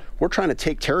like we're trying to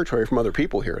take territory from other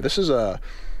people here. This is a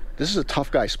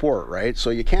tough guy sport, right? So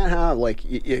you can't have, like,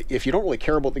 if you don't really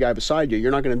care about the guy beside you,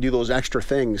 you're not going to do those extra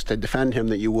things to defend him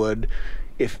that you would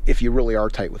if you really are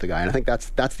tight with the guy. And I think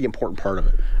that's the important part of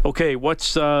it. Okay,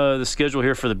 what's the schedule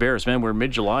here for the Bears? Man, we're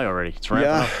mid-July already. It's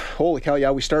ramping up. Holy cow,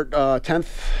 yeah. We start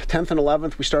 10th and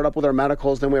 11th. We start up with our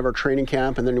medicals, then we have our training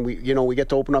camp, and then we get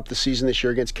to open up the season this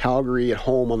year against Calgary at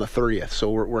home on the 30th.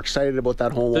 So we're excited about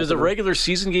that home There's opener. a regular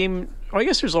season game. I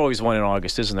guess there's always one in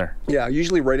August, isn't there? Yeah,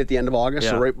 usually right at the end of August.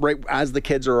 Yeah. So right as the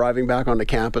kids are arriving back onto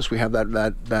campus, we have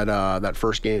that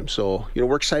first game. So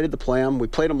we're excited to play them. We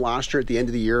played them last year at the end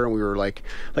of the year, and we were like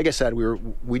I said,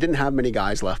 we didn't have many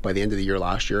guys left by the end of the year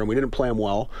last year, and we didn't play them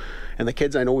well. And the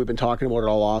kids, I know we've been talking about it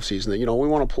all off season, that we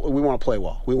want to play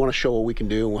well. We want to show what we can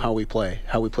do and how we play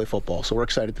football. So we're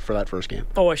excited for that first game.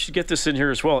 Oh, I should get this in here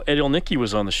as well. Ed Ilnicki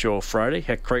was on the show Friday.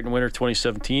 Heck, Crichton Winter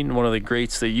 2017, one of the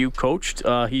greats that you coached.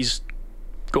 He's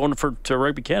going to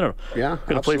Rugby Canada. Yeah,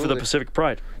 going to play for the Pacific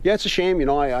Pride. Yeah, it's a shame.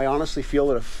 I honestly feel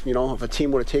that if a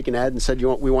team would have taken Ed and said,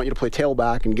 we want you to play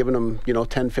tailback, and given him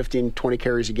 10, 15, 20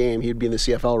 carries a game, he'd be in the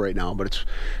CFL right now. But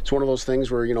it's one of those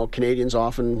things where Canadians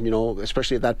often,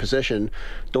 especially at that position,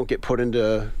 don't get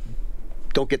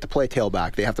to play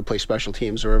tailback. They have to play special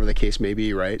teams, or whatever the case may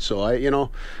be, right? So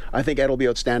I think Ed will be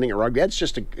outstanding at rugby. Ed's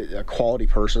just a quality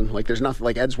person. Like, there's nothing,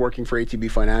 like, Ed's working for ATB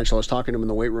Financial. I was talking to him in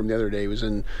the weight room the other day. He was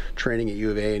in training at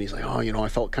U of A, and he's like, I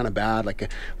felt kind of bad,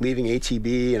 like, leaving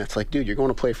ATB. And it's like, dude, you're going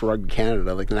to play for Rugby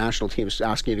Canada. Like, the national team's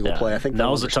asking you to go play. I think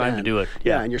now's the time to do it.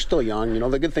 Yeah, and you're still young.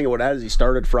 The good thing about Ed is he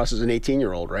started for us as an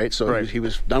 18-year-old, right? So right. He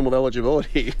was done with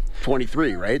eligibility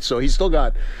 23, right? So he's still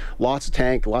got lots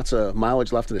of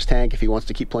mileage left in his tank if he wants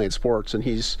to keep playing sports. And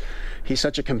he's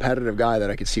such a competitive guy that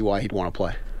I could see why he'd want to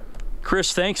play.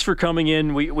 Chris, thanks for coming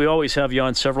in. We always have you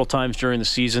on several times during the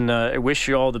season. I wish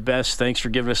you all the best. Thanks for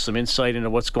giving us some insight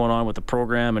into what's going on with the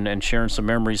program and sharing some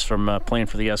memories from playing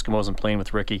for the Eskimos and playing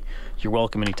with Ricky. You're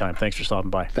welcome anytime. Thanks for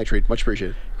stopping by. Thanks, Reed. Much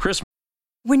appreciated. Chris.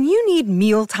 When you need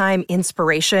mealtime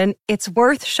inspiration, it's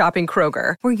worth shopping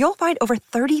Kroger, where you'll find over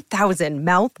 30,000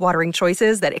 mouth-watering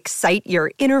choices that excite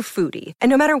your inner foodie. And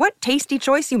no matter what tasty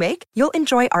choice you make, you'll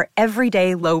enjoy our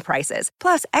everyday low prices,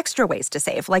 plus extra ways to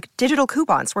save, like digital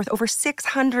coupons worth over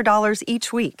 $600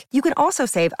 each week. You can also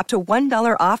save up to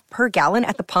 $1 off per gallon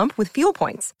at the pump with fuel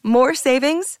points. More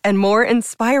savings and more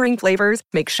inspiring flavors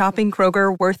make shopping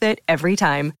Kroger worth it every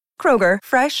time. Kroger,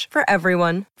 fresh for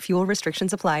everyone. Fuel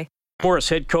restrictions apply. Morris,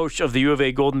 head coach of the U of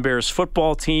A Golden Bears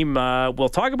football team. We'll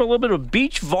talk about a little bit of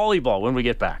beach volleyball when we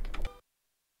get back.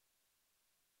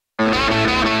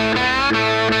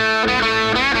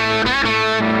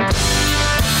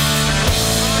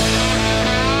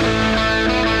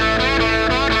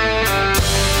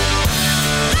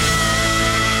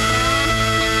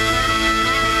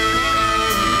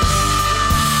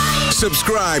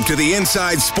 Subscribe to the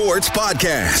Inside Sports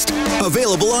Podcast.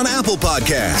 Available on Apple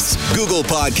Podcasts, Google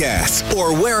Podcasts,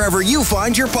 or wherever you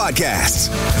find your podcasts.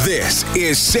 This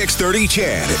is 630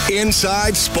 CHED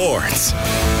Inside Sports.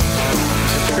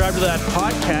 Subscribe to that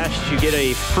podcast. You get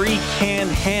a free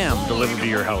canned ham delivered to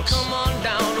your house.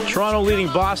 Toronto leading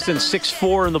Boston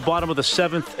 6-4 in the bottom of the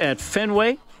 7th at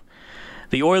Fenway.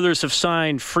 The Oilers have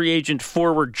signed free agent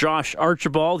forward Josh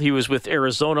Archibald. He was with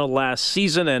Arizona last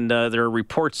season, and there are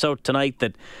reports out tonight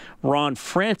that Ron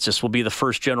Francis will be the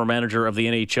first general manager of the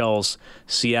NHL's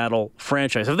Seattle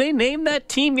franchise. Have they named that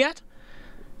team yet?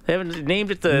 They haven't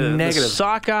named it the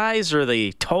Sockeyes or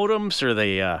the Totems or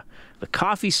the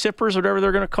Coffee Sippers, whatever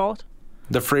they're going to call it.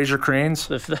 The Fraser Cranes?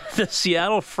 The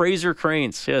Seattle Fraser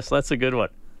Cranes. Yes, that's a good one.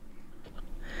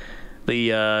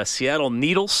 The Seattle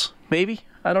Needles, maybe?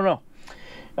 I don't know.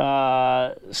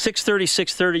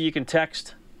 630, you can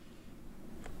text.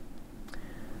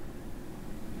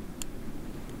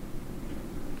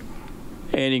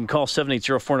 And you can call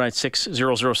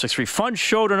 780-496-0063. Fun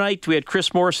show tonight. We had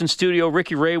Chris Morris in studio.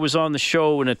 Ricky Ray was on the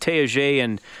show, and Atea Jay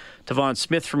and Tavon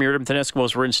Smith from your Edmonton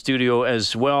Eskimos were in studio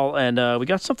as well. And we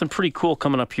got something pretty cool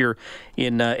coming up here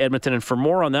in Edmonton. And for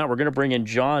more on that, we're going to bring in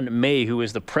John May, who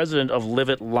is the president of Live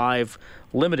It Live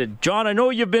Limited. John, I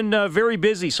know you've been very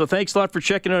busy, so thanks a lot for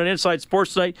checking in on Inside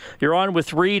Sports tonight. You're on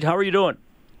with Reed. How are you doing?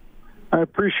 I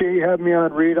appreciate you having me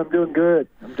on, Reed. I'm doing good.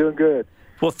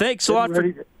 Well, thanks a lot for...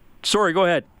 Sorry, go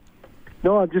ahead.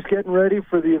 No, I'm just getting ready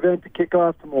for the event to kick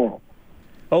off tomorrow.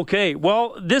 Okay,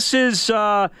 well, this is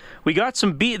we got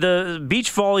the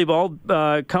beach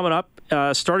volleyball coming up,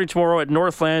 starting tomorrow at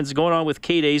Northlands, going on with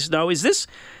K-Days. Now, is this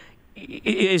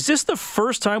the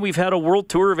first time we've had a World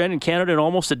Tour event in Canada in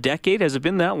almost a decade? Has it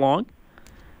been that long?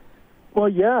 Well,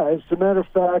 yeah. As a matter of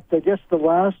fact, I guess the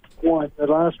last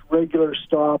regular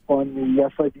stop on the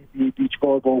FIVB Beach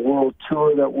Volleyball World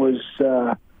Tour that was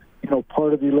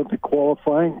part of the Olympic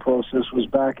qualifying process was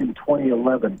back in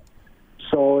 2011.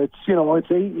 So it's 8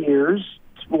 years.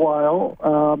 It's a while.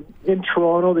 In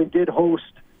Toronto, they did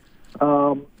host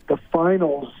the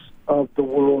finals of the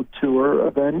World Tour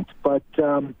event, but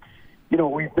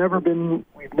we've never been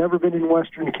in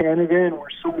Western Canada, and we're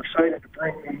so excited to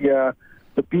bring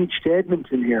the beach to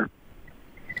Edmonton here.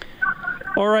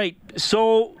 All right.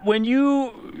 So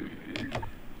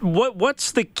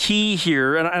what's the key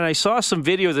here? And I saw some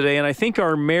video today, and I think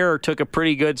our mayor took a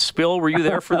pretty good spill. Were you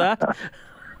there for that?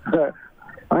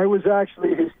 I was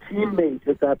actually his teammate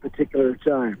at that particular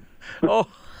time. Oh,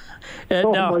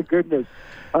 my goodness!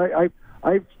 I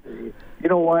you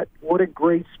know what a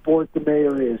great sport the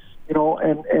mayor is.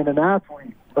 And an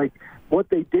athlete. Like, what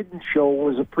they didn't show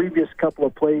was a previous couple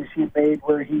of plays he made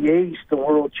where he aced the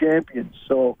world champions.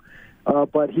 So.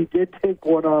 But he did take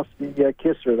one off the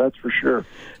kisser, that's for sure.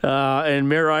 And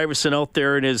Mayor Iverson out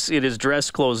there in his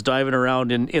dress clothes diving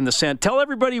around in the sand. Tell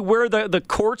everybody where the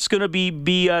court's going to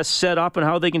be set up and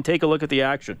how they can take a look at the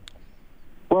action.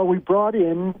 Well, we brought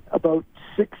in about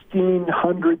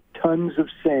 1,600 tons of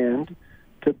sand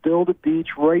to build a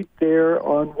beach right there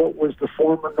on what was the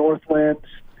former Northlands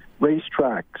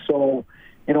racetrack. So,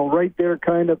 right there,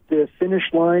 kind of the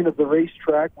finish line of the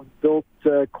racetrack, we built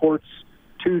courts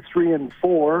 2, 3, and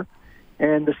 4,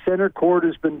 and the center court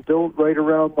has been built right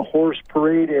around the horse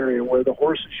parade area where the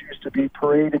horses used to be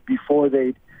paraded before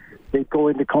they'd go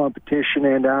into competition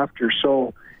and after.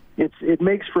 So it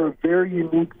makes for a very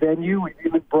unique venue. We've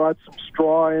even brought some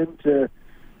straw in to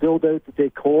build out the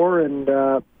decor, and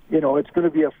it's going to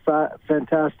be a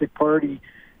fantastic party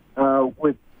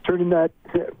with turning that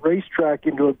racetrack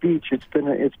into a beach. It's been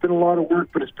a lot of work,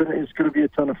 but it's going to be a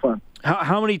ton of fun.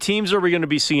 How many teams are we going to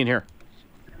be seeing here?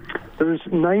 There's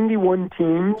 91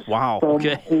 teams from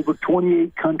over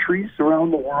 28 countries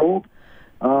around the world.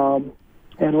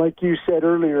 And like you said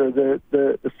earlier,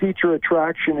 the feature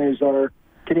attraction is our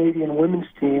Canadian women's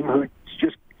team, who's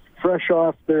just fresh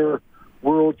off their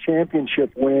World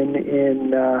Championship win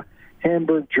in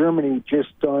Hamburg, Germany,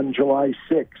 just on July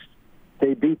 6th.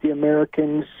 They beat the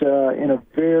Americans in a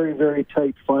very, very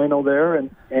tight final there,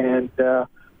 and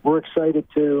we're excited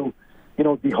to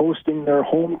be hosting their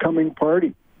homecoming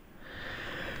party.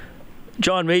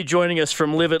 John May joining us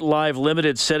from Live It Live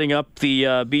Limited, setting up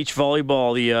the beach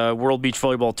volleyball, the World Beach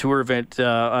Volleyball Tour event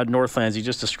at Northlands. He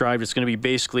just described it's going to be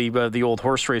basically the old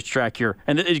horse race track here.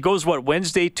 And it goes,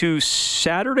 Wednesday to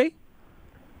Saturday?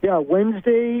 Yeah,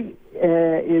 Wednesday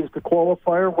is the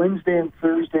qualifier. Wednesday and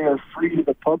Thursday are free to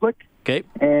the public. Okay.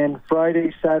 And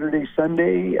Friday, Saturday,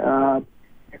 Sunday,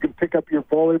 you can pick up your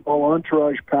volleyball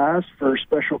entourage pass for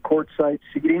special courtside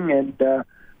seating, and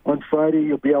on Friday,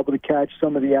 you'll be able to catch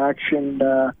some of the action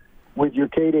with your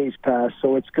K-Days pass.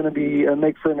 So it's going to be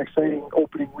make for an exciting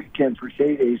opening weekend for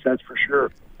K-Days, that's for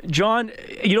sure. John,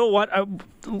 you know what?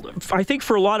 I think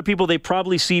for a lot of people, they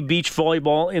probably see beach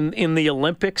volleyball in the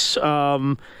Olympics,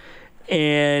 and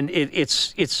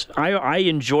I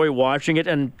enjoy watching it.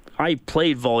 And I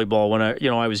played volleyball when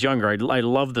I was younger. I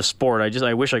love the sport.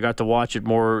 I wish I got to watch it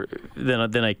more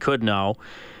than I could now.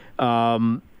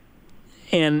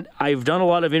 And I've done a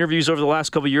lot of interviews over the last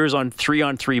couple of years on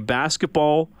 3-on-3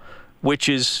 basketball, which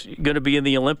is going to be in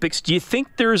the Olympics. Do you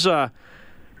think there's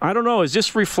is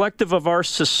this reflective of our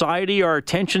society, our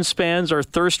attention spans, our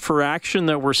thirst for action,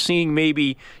 that we're seeing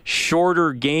maybe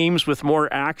shorter games with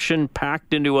more action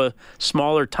packed into a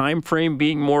smaller time frame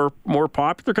being more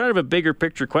popular? Kind of a bigger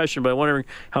picture question, but I'm wondering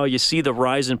how you see the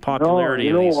rise in popularity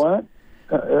of these. You know what?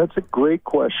 That's a great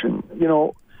question.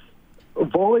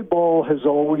 volleyball has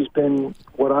always been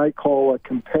what I call a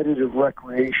competitive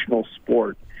recreational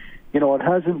sport. It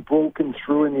hasn't broken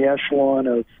through in the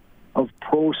echelon of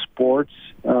pro sports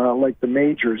like the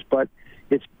majors, but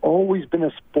it's always been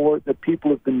a sport that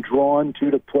people have been drawn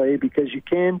to play because you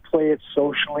can play it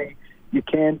socially, you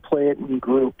can play it in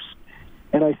groups.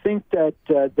 And I think that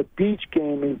the beach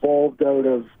game evolved out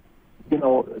of,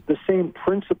 the same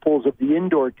principles of the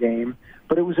indoor game,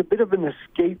 but it was a bit of an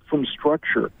escape from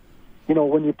structure.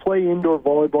 When you play indoor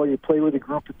volleyball, you play with a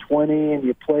group of 20 and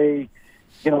you play,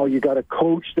 you got a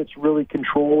coach that's really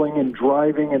controlling and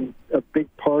driving and a big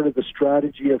part of the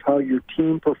strategy of how your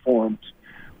team performs.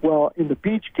 Well, in the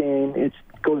beach game, it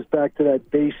goes back to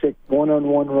that basic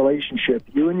one-on-one relationship.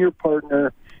 You and your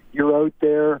partner, you're out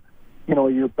there,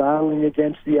 you're battling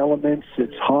against the elements.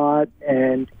 It's hot,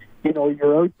 and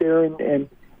you're out there, and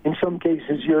in some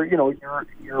cases, you're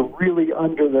really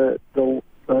under the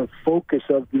focus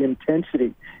of the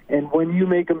intensity. And when you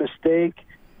make a mistake,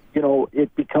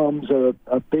 it becomes a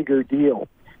bigger deal.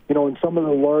 In some of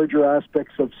the larger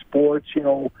aspects of sports,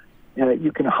 you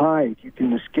can hide, you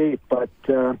can escape, but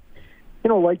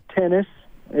like tennis,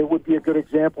 it would be a good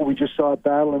example. We just saw a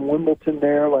battle in Wimbledon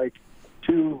there, like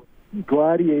two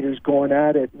gladiators going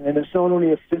at it, and it's not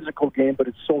only a physical game, but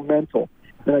it's so mental.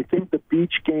 And I think the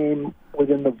beach game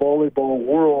within the volleyball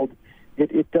world,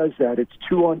 it does that. It's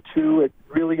 2-on-2. It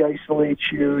really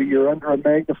isolates you. You're under a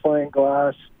magnifying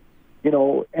glass.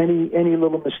 Any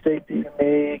little mistake that you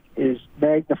make is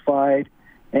magnified.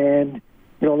 And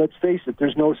let's face it,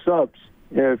 there's no subs.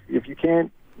 If you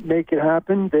can't make it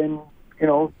happen, then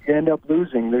you end up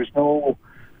losing. There's no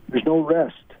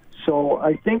rest. So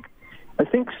I think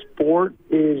sport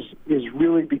is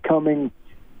really becoming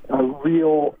a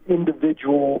real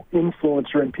individual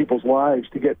influencer in people's lives.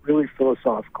 To get really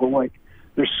philosophical, like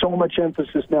there's so much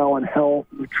emphasis now on health,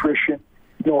 nutrition.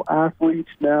 Athletes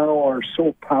now are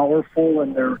so powerful,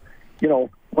 and they're,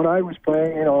 when I was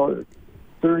playing,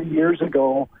 30 years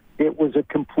ago, it was a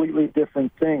completely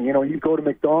different thing. You go to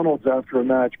McDonald's after a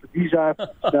match, but these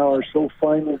athletes now are so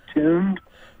finely tuned.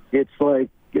 It's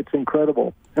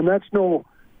incredible. And that's no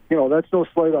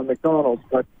slight on McDonald's,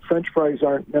 but French fries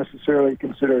aren't necessarily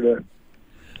considered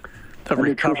a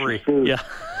recovery food. Yeah.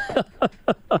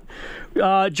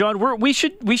 John, we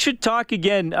should talk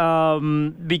again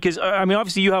because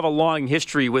obviously you have a long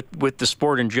history with the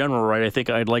sport in general, right? I think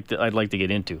I'd like to get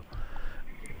into.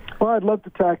 Well, I'd love to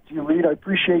talk to you, Reed. I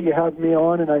appreciate you having me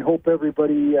on, and I hope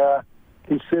everybody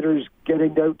considers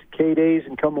getting out to K-Days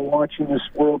and come and watching this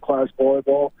world-class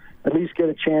volleyball. At least get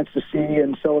a chance to see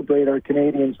and celebrate our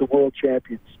Canadians, the world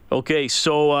champions. Okay,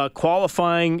 so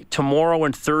qualifying tomorrow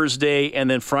and Thursday, and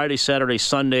then Friday, Saturday,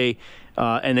 Sunday,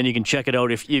 and then you can check it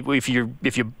out. If you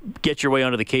get your way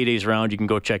onto the K-Days round, you can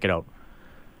go check it out.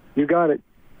 You got it.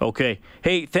 Okay.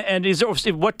 Hey, and is there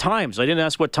what times? I didn't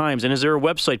ask what times. And is there a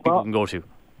website people can go to?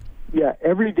 Yeah,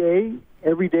 every day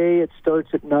it starts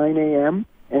at 9 a.m.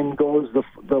 and goes.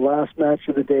 The last match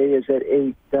of the day is at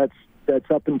 8. That's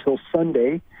up until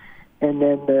Sunday. And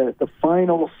then the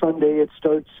final Sunday, it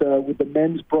starts with the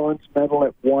men's bronze medal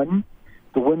at 1,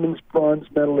 the women's bronze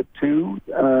medal at 2,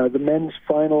 the men's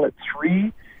final at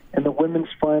 3, and the women's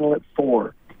final at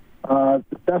 4.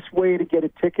 The best way to get a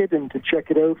ticket and to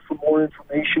check it out for more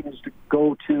information is to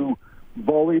go to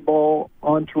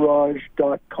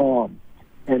volleyballentourage.com,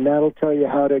 and that'll tell you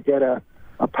how to get a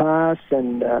pass,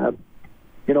 and,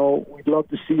 we'd love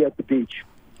to see you at the beach.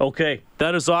 Okay,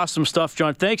 that is awesome stuff,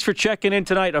 John. Thanks for checking in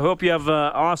tonight. I hope you have an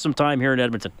awesome time here in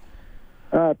Edmonton.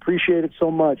 Appreciate it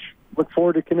so much. Look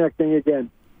forward to connecting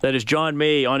again. That is John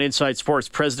May on Inside Sports,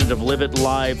 president of Live It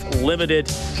Live Limited,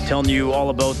 telling you all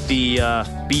about the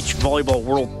Beach Volleyball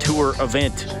World Tour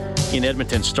event in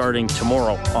Edmonton starting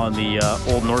tomorrow on the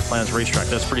Old Northlands racetrack.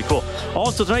 That's pretty cool.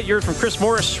 Also tonight, you heard from Chris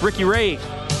Morris, Ricky Ray,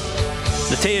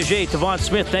 Natea J, Tavon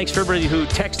Smith. Thanks for everybody who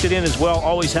texted in as well.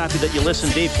 Always happy that you listen.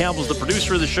 Dave Campbell's the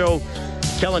producer of the show.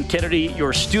 Kellen Kennedy,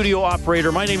 your studio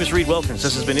operator. My name is Reed Wilkins.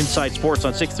 This has been Inside Sports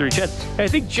on 630 CHED. I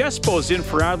think Jespo's in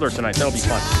for Adler tonight. That'll be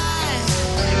fun.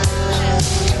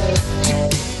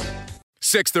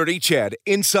 630 CHED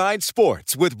Inside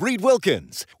Sports with Reed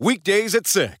Wilkins. Weekdays at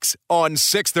 6 on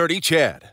 630 CHED.